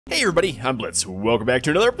Hey everybody, I'm Blitz. Welcome back to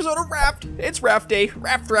another episode of Raft. It's Raft Day.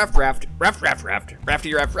 Raft. Rafty,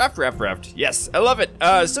 raft. Yes, I love it.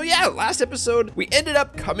 So yeah, last episode, we ended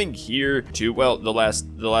up coming here to, well, the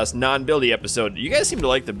last non-buildy episode. You guys seem to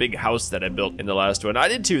like the big house that I built in the last one. I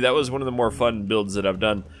did too. That was one of the more fun builds that I've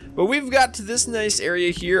done. But we've got to this nice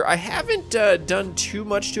area here. I haven't done too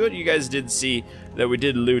much to it. You guys did see that we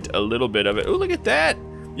did loot a little bit of it. Oh, look at that.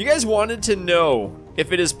 You guys wanted to know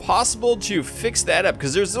if it is possible to fix that up,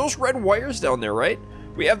 because there's those red wires down there, right?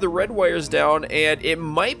 We have the red wires down, and it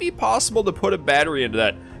might be possible to put a battery into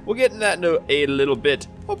that. We'll get in that in a little bit,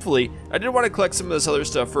 hopefully. I did want to collect some of this other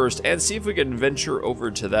stuff first, and see if we can venture over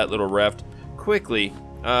to that little raft quickly.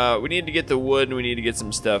 We need to get the wood, and we need to get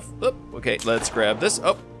some stuff. Oh, okay, let's grab this.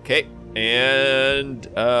 Oh, okay, and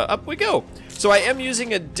up we go. So I am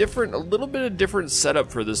using a little bit of different setup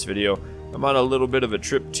for this video. I'm on a little bit of a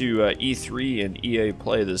trip to E3 and EA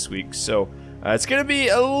Play this week, so it's gonna be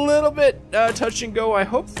a little bit touch and go.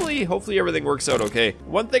 Hopefully everything works out okay.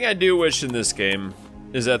 One thing I do wish in this game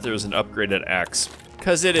is that there's an upgraded axe,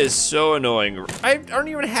 because it is so annoying. I don't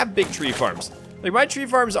even have big tree farms. Like, my tree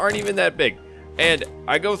farms aren't even that big, and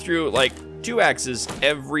I go through like 2 axes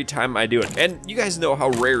every time I do it. And you guys know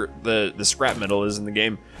how rare the scrap metal is in the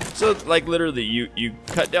game. So like literally you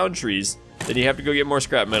cut down trees, then you have to go get more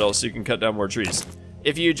scrap metal so you can cut down more trees.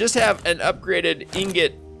 If you just have an upgraded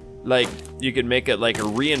ingot, like, you can make it like a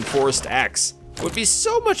reinforced axe, it would be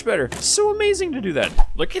so much better. So amazing to do that.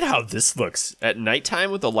 Look at how this looks at nighttime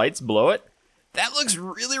with the lights below it. That looks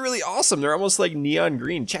really, really awesome. They're almost like neon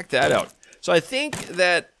green. Check that out. So I think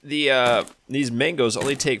that these mangoes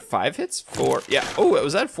only take 5 hits? 4, yeah. Oh,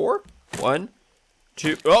 was that 4? 1,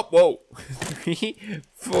 2, oh, whoa. 3,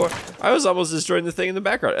 4. I was almost destroying the thing in the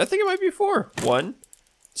background. I think it might be 4. 1,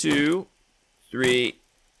 2, 3,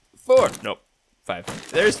 4. Nope,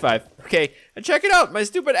 5. There's 5. Okay, and check it out. My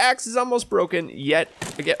stupid axe is almost broken yet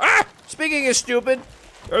again. Ah! Speaking of stupid,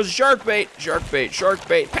 there's a shark bait. Shark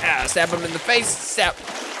bait. Ah, stab him in the face. Stab.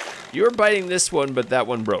 You were biting this one, but that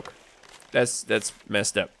one broke. That's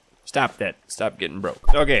messed up. Stop that. Stop getting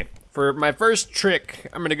broke. Okay, for my first trick,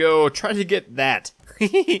 I'm gonna go try to get that.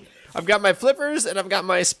 I've got my flippers and I've got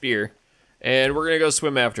my spear, and we're gonna go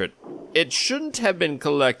swim after it. It shouldn't have been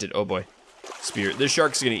collected. Oh boy, spear. This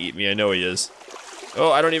shark's gonna eat me. I know he is.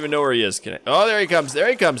 Oh, I don't even know where he is. Can I? Oh, there he comes. There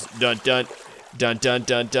he comes. Dun dun, dun dun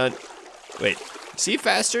dun dun. Wait, see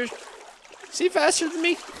faster? See faster than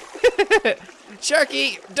me?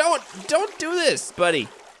 Sharky, don't do this, buddy.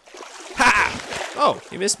 Ha! Oh,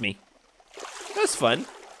 he missed me. That's fun.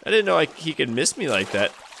 I didn't know he could miss me like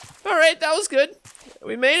that. All right, that was good.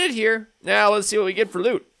 We made it here. Now let's see what we get for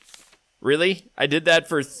loot. Really? I did that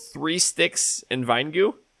for 3 sticks and vine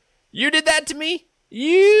goo? You did that to me?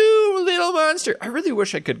 You little monster. I really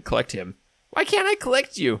wish I could collect him. Why can't I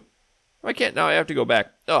collect you? Why can't, now I have to go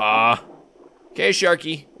back. Aw. Okay,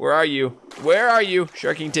 Sharky, where are you? Where are you?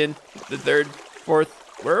 Sharkington, the 3rd,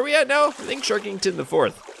 4th. Where are we at now? I think Sharkington the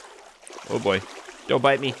 4th. Oh boy. Don't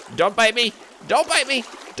bite me. Don't bite me. Don't bite me.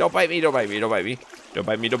 Don't bite me. Don't bite me. Don't bite me. Don't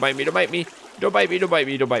bite me. Don't bite me. Don't bite me. Don't bite me. Don't bite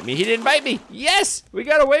me. Don't bite me. He didn't bite me. Yes! We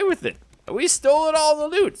got away with it. We stole it all the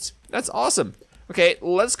loot. That's awesome. Okay,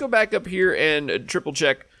 let's go back up here and triple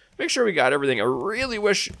check. Make sure we got everything. I really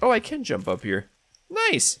wish... Oh, I can jump up here.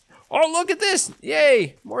 Nice. Oh, look at this.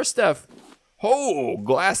 Yay. More stuff. Oh,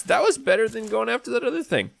 glass. That was better than going after that other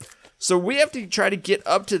thing. So we have to try to get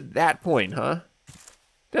up to that point, huh?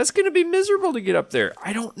 That's gonna be miserable to get up there.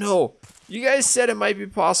 I don't know. You guys said it might be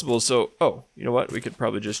possible, so... Oh, you know what? We could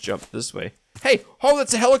probably just jump this way. Hey! Oh,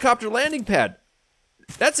 that's a helicopter landing pad!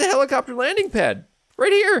 That's a helicopter landing pad!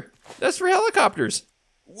 Right here! That's for helicopters!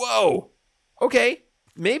 Whoa! Okay,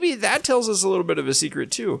 maybe that tells us a little bit of a secret,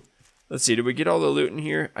 too. Let's see, did we get all the loot in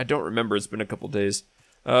here? I don't remember, it's been a couple days.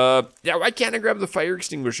 Yeah, why can't I grab the fire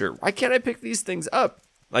extinguisher? Why can't I pick these things up?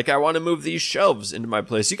 Like, I want to move these shelves into my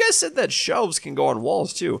place. You guys said that shelves can go on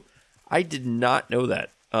walls, too. I did not know that.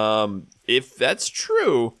 If that's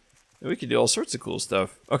true, then we can do all sorts of cool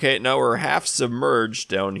stuff. Okay, now we're half submerged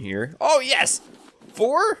down here. Oh, yes!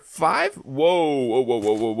 4? 5? Whoa, whoa, whoa,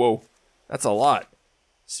 whoa, whoa, whoa. That's a lot.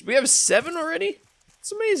 So we have 7 already?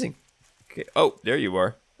 It's amazing. Okay, oh, there you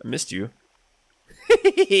are. I missed you.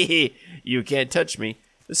 You can't touch me.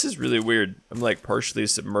 This is really weird. I'm like partially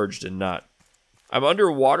submerged and not. I'm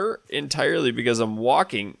underwater entirely because I'm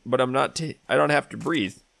walking, but I'm not, I don't have to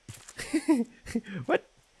breathe. What?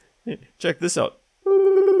 Check this out.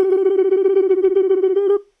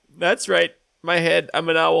 That's right. My head, I'm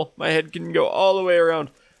an owl. My head can go all the way around.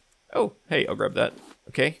 Oh, hey, I'll grab that.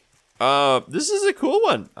 Okay. This is a cool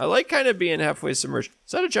one. I like kind of being halfway submerged.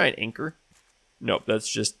 Is that a giant anchor? Nope, that's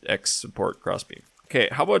just X support crossbeam. Okay,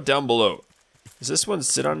 how about down below? Does this one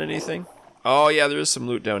sit on anything? Oh yeah, there is some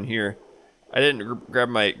loot down here. I didn't grab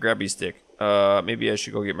my grabby stick. Maybe I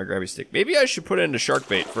should go get my grabby stick. Maybe I should put it into shark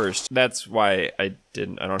bait first. That's why I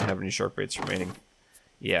don't have any shark baits remaining.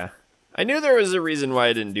 Yeah. I knew there was a reason why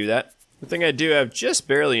I didn't do that. The thing I do have just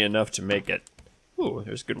barely enough to make it. Ooh,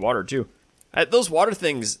 there's good water too. Those water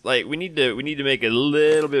things, like, we need to make a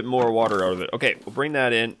little bit more water out of it. Okay, we'll bring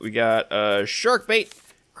that in. We got shark bait.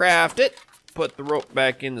 Craft it. Put the rope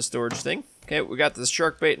back in the storage thing. Okay, we got this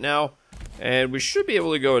shark bait now. And we should be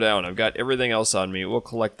able to go down. I've got everything else on me. We'll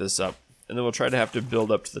collect this up. And then we'll try to have to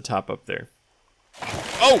build up to the top up there.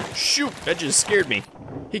 Oh, shoot. That just scared me.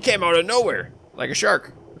 He came out of nowhere. Like a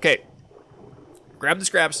shark. Okay. Grab the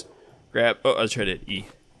scraps. Oh, I was trying to hit E.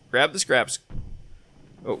 Grab the scraps.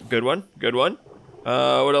 Oh, good one. Good one.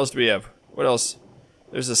 What else do we have? What else?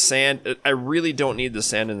 There's a sand. I really don't need the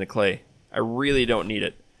sand and the clay. I really don't need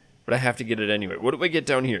it. But I have to get it anyway. What do we get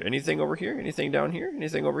down here? Anything over here? Anything down here?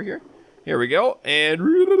 Anything over here? Here we go. And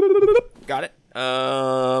got it.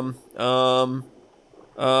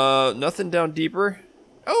 Nothing down deeper.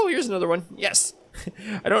 Oh, here's another one. Yes.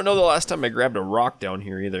 I don't know the last time I grabbed a rock down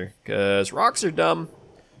here either, because rocks are dumb.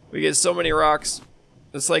 We get so many rocks.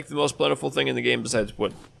 It's like the most plentiful thing in the game besides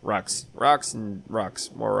wood. Rocks. Rocks and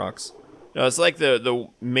rocks. More rocks. No, it's like the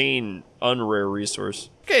main unrare resource.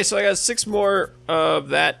 Okay, so I got 6 more of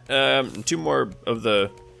that. 2 more of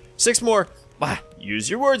the... 6 more... use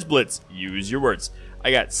your words, Blitz. Use your words.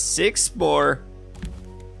 I got 6 more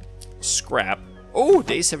scrap. Oh,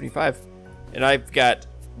 day 75. And I've got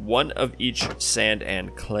 1 of each sand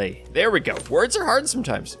and clay. There we go. Words are hard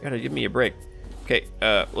sometimes. Gotta give me a break. Okay,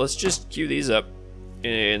 let's just queue these up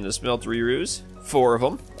in the smeltery-roos. 4 of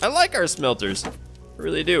them. I like our smelters. I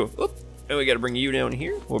really do. Oop. And we gotta bring you down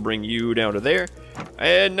here. We'll bring you down to there.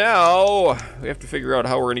 And now we have to figure out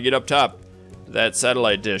how we're gonna get up top. That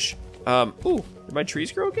satellite dish. Ooh, did my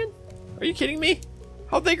trees grow again? Are you kidding me?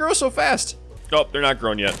 How'd they grow so fast? Oh, they're not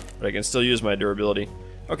grown yet, but I can still use my durability.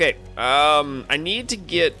 Okay, I need to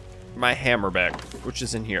get my hammer back, which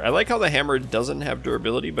is in here. I like how the hammer doesn't have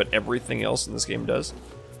durability, but everything else in this game does.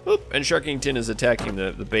 Oop, and Sharkington is attacking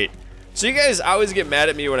the bait. So you guys always get mad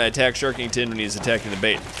at me when I attack Sharkington when he's attacking the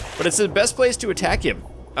bait. But it's the best place to attack him,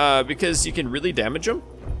 because you can really damage him,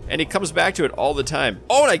 and he comes back to it all the time.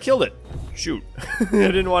 Oh, and I killed it. Shoot. I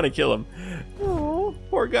didn't want to kill him. Oh,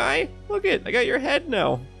 poor guy. Look it, I got your head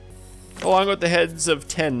now. Along with the heads of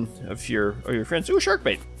 10 of your friends. Ooh, shark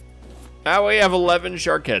bait. Now we have 11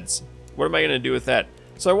 shark heads. What am I gonna do with that?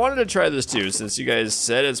 So I wanted to try this too, since you guys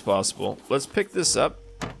said it's possible. Let's pick this up.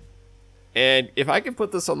 And if I can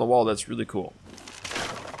put this on the wall, that's really cool.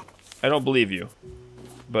 I don't believe you,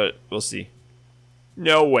 but we'll see.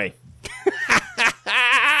 No way.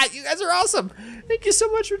 You guys are awesome. Thank you so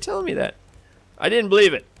much for telling me that. I didn't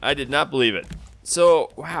believe it. I did not believe it.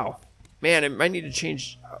 So, wow. Man, I might need to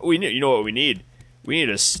change. You know what we need? We need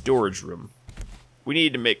a storage room. We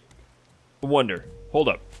need to make... I wonder. Hold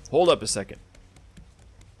up. Hold up a second.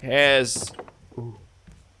 Ooh.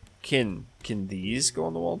 Can these go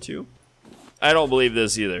on the wall too? I don't believe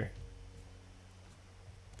this either.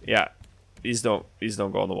 Yeah. These don't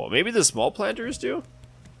go on the wall. Maybe the small planters do?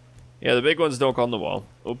 Yeah, the big ones don't go on the wall.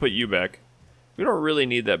 We'll put you back. We don't really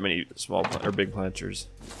need that many small or big planters.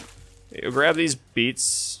 Okay, we'll grab these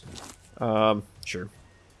beets. Sure.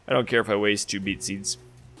 I don't care if I waste 2 beet seeds.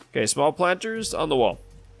 Okay, small planters on the wall.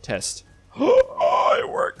 Test. Oh, it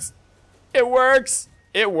works. It works.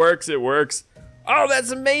 It works. It works. Oh,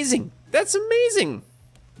 that's amazing. That's amazing.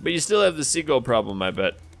 But you still have the seagull problem, I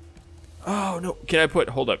bet. Oh, no. Can I put,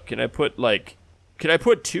 hold up. Can I put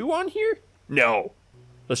 2 on here? No.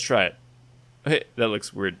 Let's try it. Hey, that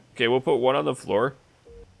looks weird. Okay, we'll put 1 on the floor.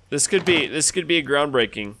 This could be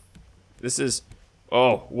groundbreaking. This is,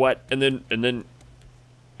 oh, what? And then,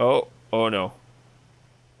 oh no.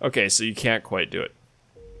 Okay, so you can't quite do it.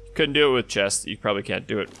 You couldn't do it with chests. You probably can't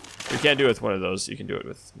do it. You can't do it with one of those. You can do it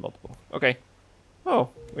with multiple. Okay. Oh,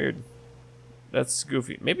 weird. That's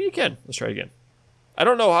goofy. Maybe you can. Let's try it again. I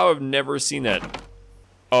don't know how I've never seen that.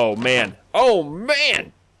 Oh, man. Oh,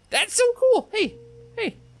 man. That's so cool. Hey.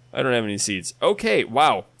 Hey. I don't have any seeds. Okay,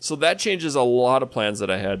 wow. So that changes a lot of plans that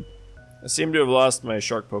I had. I seem to have lost my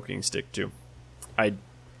shark poking stick, too. I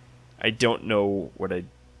don't know what I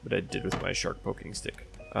did with my shark poking stick.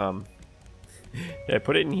 Did I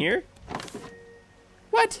put it in here?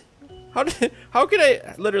 What? How did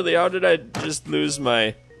I just lose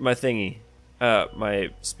my thingy? My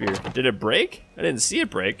spear. Did it break? I didn't see it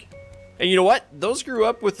break. And you know what? Those grew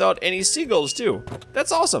up without any seagulls too.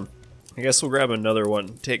 That's awesome. I guess we'll grab another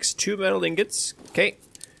one. Takes 2 metal ingots. Okay.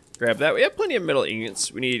 grab that. We have plenty of metal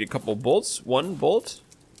ingots. We need a couple bolts. 1 bolt.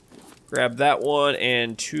 Grab that one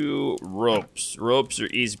and 2 ropes. Ropes are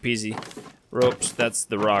easy peasy. Ropes, that's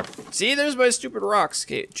the rock. See, there's my stupid rocks.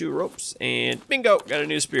 Okay, 2 ropes and bingo, got a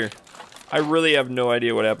new spear. I really have no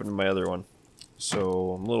idea what happened to my other one,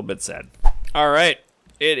 so I'm a little bit sad. All right,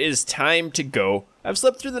 it is time to go. I've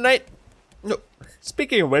slept through the night. No,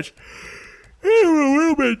 speaking of which, I'm a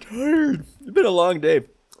little bit tired. It's been a long day.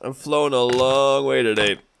 I've flown a long way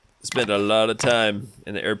today. Spent a lot of time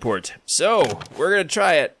in the airport. So, we're gonna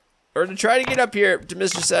try it. We're gonna try to get up here to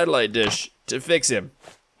Mr. Satellite Dish to fix him.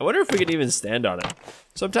 I wonder if we can even stand on it.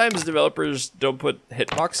 Sometimes developers don't put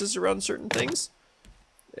hitboxes around certain things.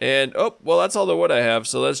 And, oh, well, that's all the wood I have,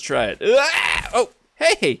 so let's try it. Ah! Oh,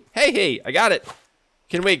 hey, I got it.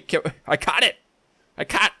 I caught it.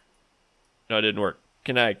 No, it didn't work.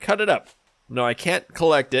 Can I cut it up? No, I can't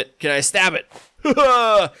collect it. Can I stab it?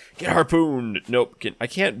 Get harpooned. Nope, I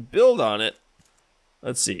can't build on it.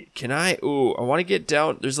 Let's see, can I? Ooh, I want to get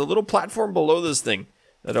down. There's a little platform below this thing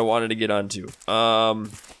that I wanted to get onto.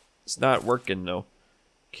 It's not working though.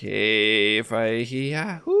 Okay, if I,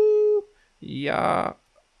 yeah.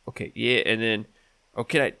 Okay, yeah, and then,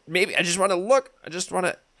 okay, maybe I just want to look. I just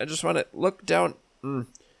want to look down. Oh,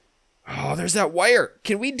 there's that wire.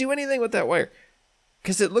 Can we do anything with that wire?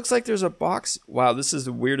 Because it looks like there's a box. Wow, this is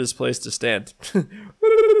the weirdest place to stand. I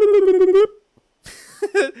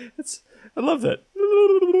love that.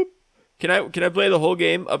 Can I play the whole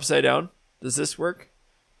game upside down? Does this work?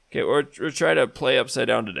 Okay, or try to play upside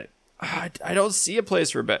down today. I don't see a place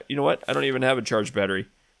for you know what? I don't even have a charged battery.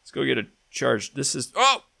 Let's go get a charge. This is,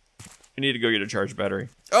 oh! We need to go get a charged battery.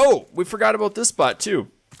 Oh, we forgot about this spot too.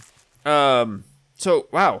 So,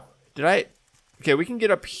 wow. Okay, we can get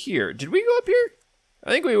up here. Did we go up here? I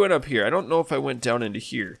think we went up here. I don't know if I went down into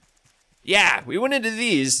here. Yeah, we went into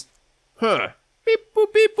these. Huh. Beep,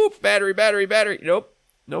 boop, beep, boop. Battery. Nope.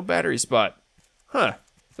 No battery spot. Huh.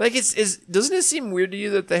 Like, doesn't it seem weird to you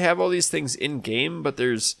that they have all these things in-game, but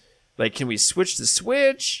there's, like, can we switch the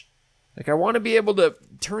switch? Like, I want to be able to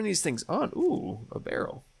turn these things on. Ooh, a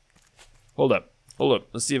barrel. Hold up.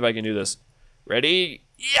 Let's see if I can do this. Ready?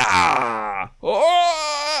 Yeah!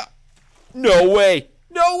 Oh! No way!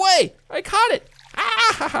 I caught it!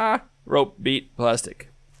 Ah ha ha! Rope beat plastic.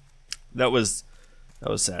 That was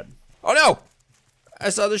sad. Oh no! I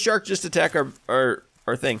saw the shark just attack our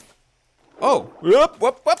thing. Oh! Whoop!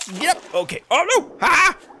 Get up! Okay. Oh no!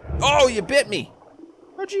 Ha! Oh, you bit me!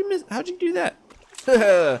 How'd you do that?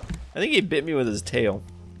 I think he bit me with his tail.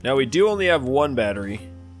 Now we do only have 1 battery.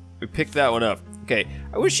 We picked that one up. Okay.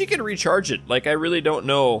 I wish you could recharge it. Like, I really don't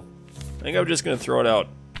know. I think I'm just gonna throw it out.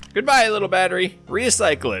 Goodbye, little battery.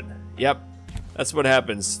 Recycle it. Yep. That's what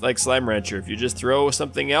happens. Like Slime Rancher. If you just throw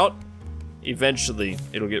something out, eventually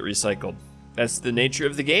it'll get recycled. That's the nature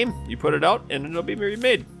of the game. You put it out and it'll be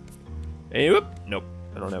remade. Hey, whoop. Nope.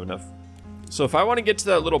 I don't have enough. So if I want to get to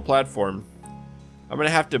that little platform, I'm going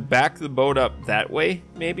to have to back the boat up that way,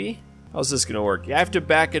 maybe? How's this going to work? Yeah, I have to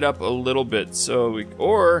back it up a little bit,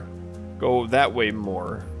 or go that way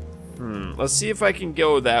more. Let's see if I can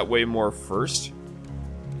go that way more first.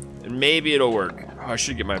 And maybe it'll work. Oh, I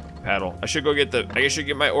should get my paddle. I should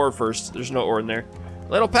get my oar first. There's no ore in there.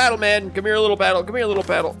 Little paddle, man. Come here, little paddle. Come here, little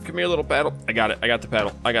paddle. I got it. I got the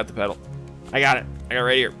paddle. I got it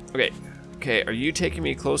right here. Okay, are you taking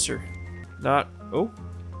me closer? Not. Oh.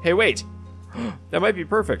 Hey, wait. That might be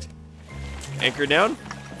perfect. Anchor down.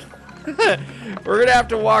 We're gonna have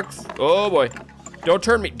to walk. Oh boy. Don't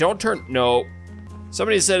turn me. No.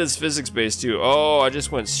 Somebody said it's physics-based too. Oh, I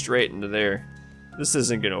just went straight into there. This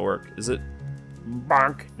isn't gonna work, is it?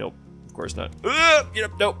 Bonk. Nope. Of course not. Get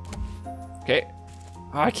up. Nope. Okay.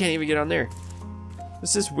 Oh, I can't even get on there.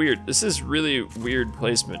 This is weird. This is really weird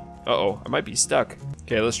placement. Uh-oh. I might be stuck.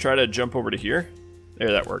 Okay, let's try to jump over to here.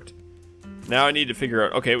 There, that worked. Now I need to figure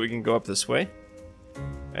out, okay, we can go up this way.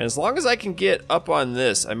 And as long as I can get up on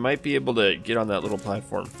this, I might be able to get on that little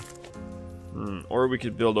platform. Or we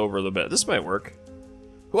could build over a little bit. This might work.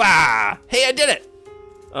 Wah! Hey, I did it!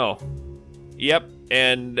 Oh. Yep,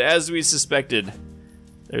 and as we suspected,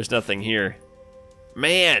 there's nothing here.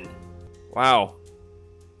 Man! Wow.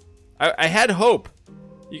 I had hope.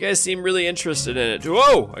 You guys seem really interested in it.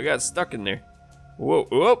 Whoa! I got stuck in there.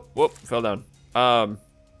 Whoa, fell down.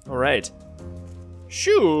 Alright.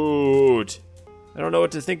 Shoot! I don't know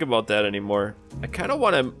what to think about that anymore. I kind of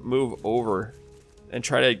want to move over and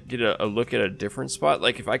try to get a look at a different spot.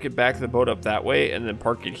 Like if I could back the boat up that way and then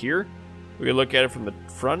park it here, we could look at it from the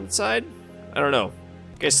front side. I don't know.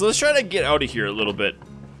 Okay, so let's try to get out of here a little bit.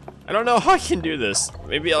 I don't know how I can do this.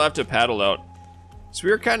 Maybe I'll have to paddle out. So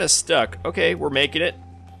we were kind of stuck. Okay, we're making it.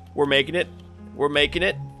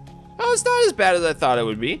 Oh, it's not as bad as I thought it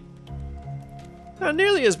would be. Not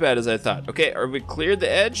nearly as bad as I thought. Okay, are we cleared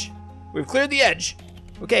the edge? We've cleared the edge.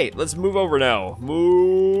 Okay, let's move over now.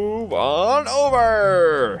 Move on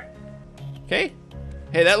over. Okay.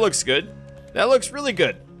 Hey, that looks good. That looks really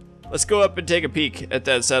good. Let's go up and take a peek at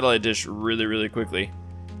that satellite dish really, really quickly.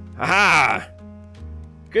 Aha!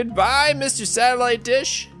 Goodbye, Mr. Satellite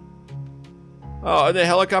Dish. Oh, and the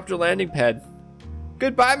helicopter landing pad.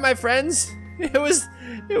 Goodbye, my friends. It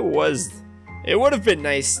would have been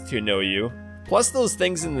nice to know you. Plus those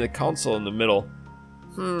things in the console in the middle.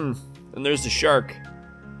 And there's the shark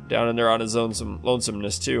down in there on his own some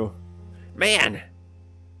lonesomeness too. Man,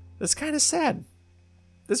 that's kind of sad.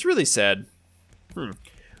 That's really sad. Well,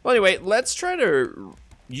 anyway, let's try to,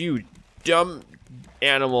 you dumb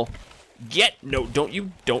animal. No, don't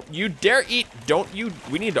you dare eat,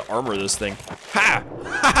 we need to armor this thing. Ha!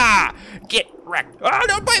 Ha ha! Get wrecked. Oh,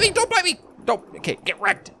 don't bite me, okay, get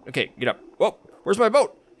wrecked. Okay, get up. Whoa, where's my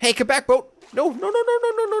boat? Hey, come back, boat. No,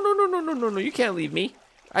 you can't leave me.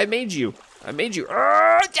 I made you.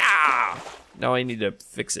 Now I need to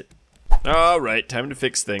fix it. All right, time to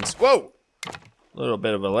fix things. Whoa! A little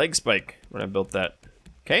bit of a leg spike when I built that.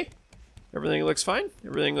 Okay, everything looks fine.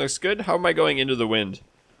 Everything looks good. How am I going into the wind?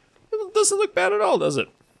 It doesn't look bad at all, does it?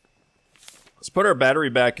 Let's put our battery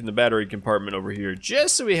back in the battery compartment over here,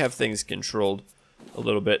 just so we have things controlled a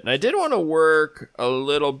little bit. And I did want to work a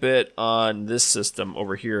little bit on this system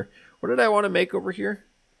over here. What did I want to make over here?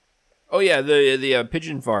 Oh yeah, the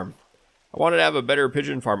pigeon farm. I wanted to have a better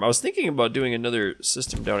pigeon farm. I was thinking about doing another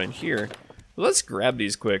system down in here. But let's grab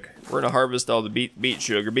these quick. We're gonna harvest all the beet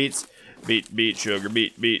sugar beets. Beet sugar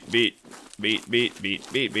beet.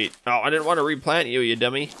 Oh, I didn't want to replant you, you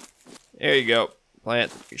dummy. There you go.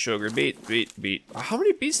 Plant sugar beet. How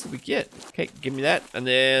many beets did we get? Okay, give me that, and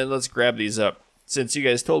then let's grab these up. Since you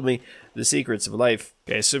guys told me the secrets of life.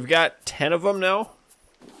 Okay, so we've got 10 of them now.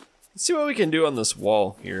 Let's see what we can do on this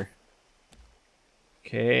wall here.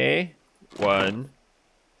 Okay, 1.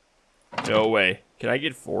 No way. Can I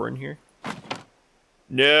get 4 in here?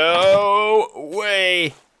 No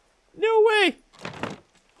way. No way.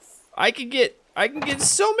 I can get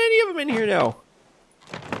so many of them in here now.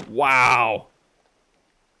 Wow.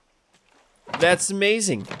 That's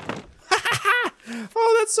amazing.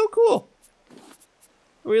 Oh, that's so cool.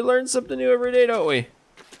 We learn something new every day, don't we?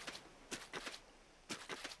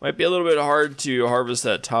 Might be a little bit hard to harvest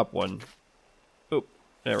that top one. Oop,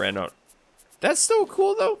 I ran out. That's so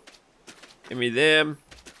cool though. Give me them.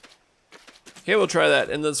 Okay, we'll try that,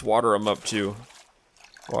 and let's water them up too.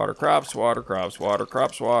 Water crops. Oh, I'm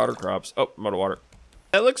out of water.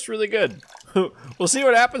 That looks really good. We'll see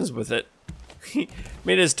what happens with it. I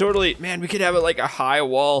mean, it's totally, man, we could have it like a high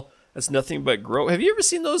wall that's nothing but grow. Have you ever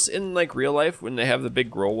seen those in like real life when they have the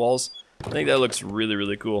big grow walls? I think that looks really,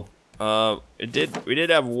 really cool. We did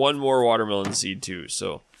have 1 more watermelon seed too,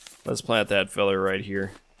 so let's plant that fella right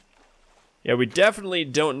here. Yeah, we definitely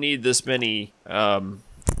don't need this many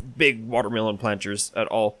big watermelon planters at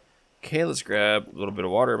all. Okay, let's grab a little bit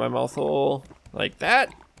of water in my mouth hole, like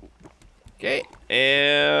that. Okay,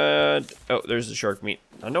 and oh, there's the shark meat.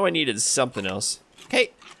 I know I needed something else. Okay,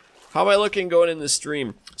 how am I looking going in this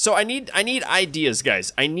stream? So I need ideas,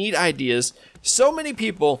 guys. I need ideas. So many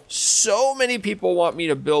people want me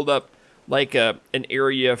to build up like an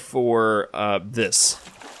area for this,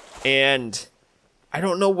 and I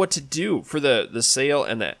don't know what to do for the sail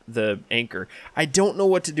and the anchor. I don't know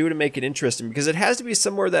what to do to make it interesting, because it has to be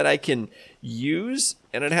somewhere that I can use,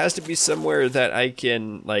 and it has to be somewhere that I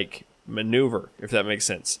can like maneuver, if that makes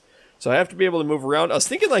sense. So I have to be able to move around. I was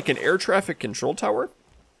thinking like an air traffic control tower,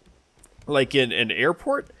 like in an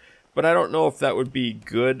airport, but I don't know if that would be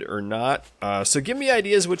good or not. So give me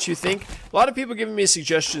ideas what you think. A lot of people giving me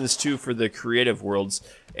suggestions too for the creative worlds,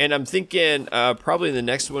 and I'm thinking probably the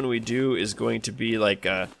next one we do is going to be like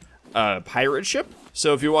a pirate ship.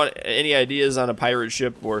 So if you want any ideas on a pirate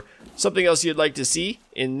ship or something else you'd like to see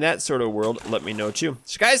in that sort of world, let me know too.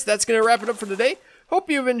 So guys, that's gonna wrap it up for today. Hope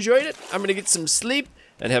you've enjoyed it. I'm gonna get some sleep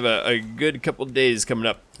and have a good couple days coming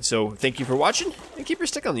up. So thank you for watching, and keep your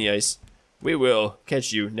stick on the ice. We will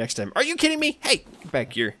catch you next time. Are you kidding me? Hey, get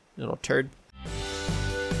back here, little turd.